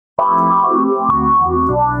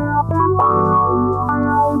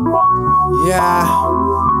Yeah,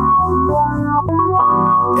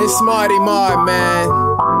 it's Marty, man.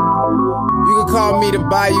 You can call me the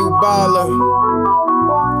Bayou baller,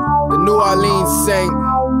 the New Orleans Saint,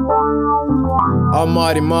 or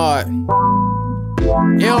Marty.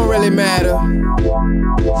 It don't really matter,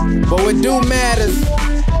 but what do matters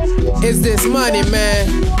is this money, man.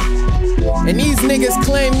 And these niggas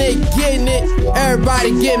claim they getting it,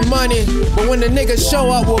 everybody getting money, but when the niggas show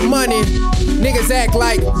up with money, niggas act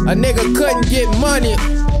like a nigga couldn't get money.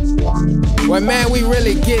 Well, man, we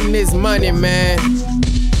really getting this money, man.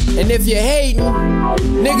 And if you're hating,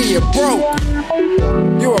 nigga, you're broke.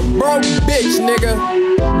 You a broke bitch, nigga.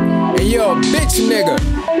 And you're a bitch, nigga.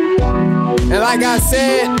 And like I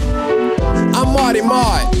said, I'm Marty.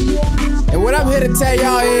 And what I'm here to tell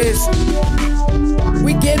y'all is,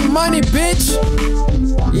 we getting money, bitch.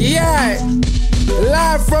 Yeah.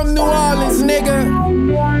 Live from New Orleans,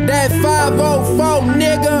 nigga. That 504,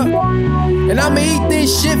 nigga. And I'ma eat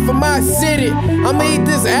this shit for my city. I'ma eat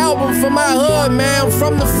this album for my hood, man. I'm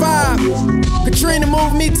from the 5. Katrina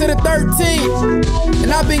moved me to the 13.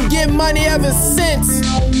 And I've been getting money ever since.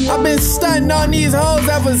 I've been stunting on these hoes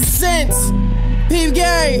ever since. Peep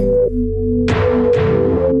game.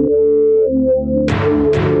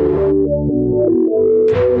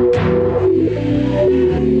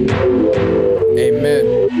 Amen.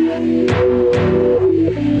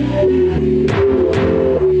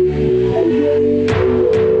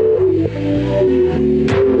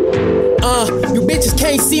 You bitches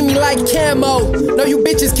can't see me like camo. No, you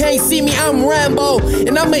bitches can't see me, I'm Rambo.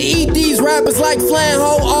 And I'ma eat these rappers like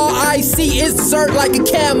flanho. All I see is dessert like a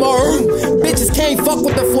camo. Bitches can't fuck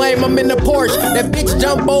with the flame, I'm in the Porsche. That bitch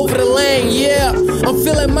jump over the lane, yeah. I'm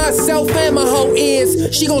feeling myself and my hoe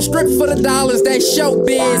is. She gon' strip for the dollars, that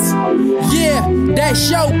showbiz. Yeah, that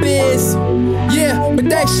showbiz. Yeah, but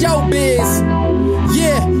that showbiz.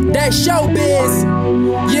 Yeah, that showbiz.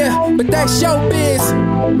 Yeah, but that showbiz.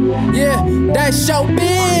 Yeah, that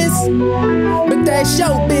showbiz. But that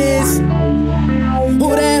showbiz.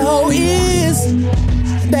 Who that hoe is?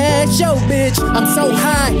 Bad show, bitch. I'm so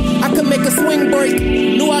high, I could make a swing break.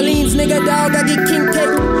 New Orleans, nigga, dog, I get king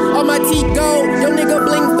cake. All my teeth gold, yo nigga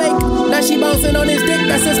bling fake. Now she bouncing on his dick,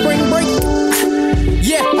 that's a spring break.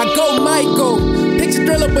 Yeah, I go Michael. Picture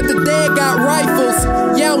thriller, but the dead got rifles.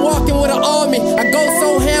 Yeah, I'm walking with an army. I go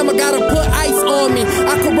so ham, I gotta put ice on me.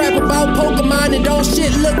 I could rap about Pokemon and don't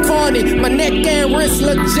shit look corny. My neck and wrist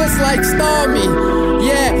look just like Stormy.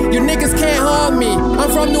 Yeah, you niggas can't harm me. I'm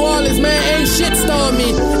from New Orleans, man, ain't shit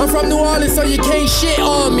stormy. I'm from New Orleans, so you can't shit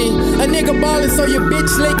on me. A nigga ballin', so your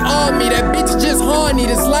bitch lick on me. That bitch just horny,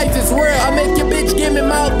 this life is real. I make your bitch give me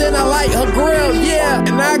mouth, then I light her grill, yeah.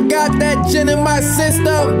 And I got that gin in my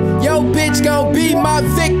system. Yo, bitch gon' be my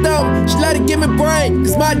victim. She let it give me brain,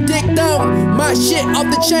 cause my dick dumb. My shit off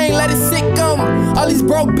the chain, let it sick them. All these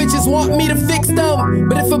broke bitches want me to fix them.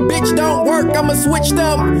 But if a bitch don't work, I'ma switch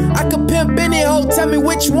them. I could pimp any hoe, tell me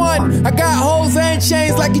which one. I got hoes and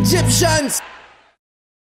chains like Egyptians.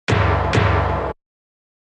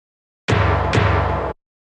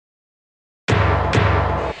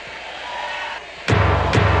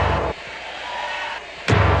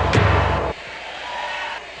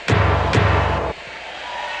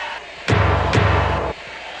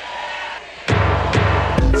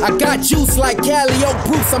 I got juice like Calio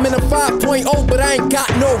Bruce. I'm in a 5.0, but I ain't got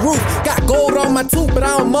no roof. Got gold on my tooth, but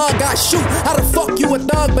I don't mug, I shoot. How the fuck you a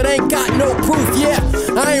thug, but ain't got no proof? Yeah,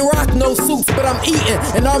 I ain't rock no suits, but I'm eating.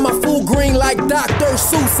 And all my food green like Dr.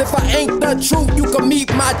 Seuss. If I ain't the truth, you can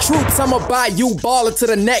meet my troops. I'ma buy you baller to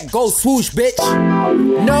the neck, go swoosh, bitch.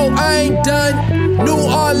 No, I ain't done. New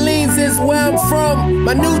Orleans is where I'm from.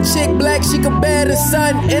 My new chick black, she could bear the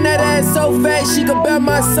sun. And that ass so fat, she could bear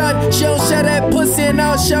my son. She don't share that pussy and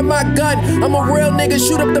I'll share my gun. I'm a real nigga,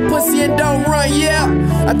 shoot up the pussy and don't run, yeah.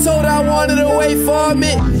 I told her I wanted to wait for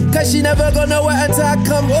me, cause she never gonna know it until I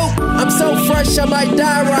come. Ooh, I'm so fresh, I might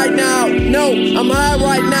die right now. No, I'm high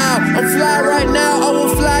right now. I'm fly right now, I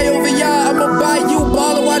will fly over y'all. I'ma buy you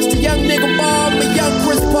baller, watch the young nigga ball. I'm a young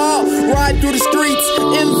Chris Paul, ride through the streets,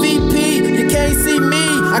 MVP. You can't see me,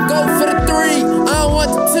 I go for the 3. I don't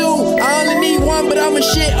want the 2, I only need 1, but I'ma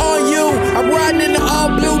shit on you. I'm riding in the all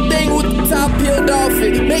blue thing with the top peeled off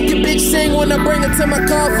it. Make your bitch sing when I bring her to my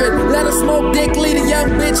coffin. Let her smoke dick, lead a young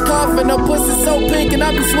bitch coughing. Her pussy so pink and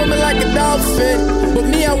I be swimming like a dolphin. But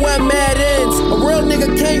me, I wear mad ends. A real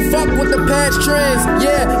nigga can't fuck with the past trends.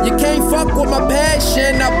 Yeah, you can't fuck with my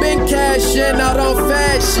passion. I've been cashing out on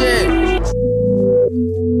fashion.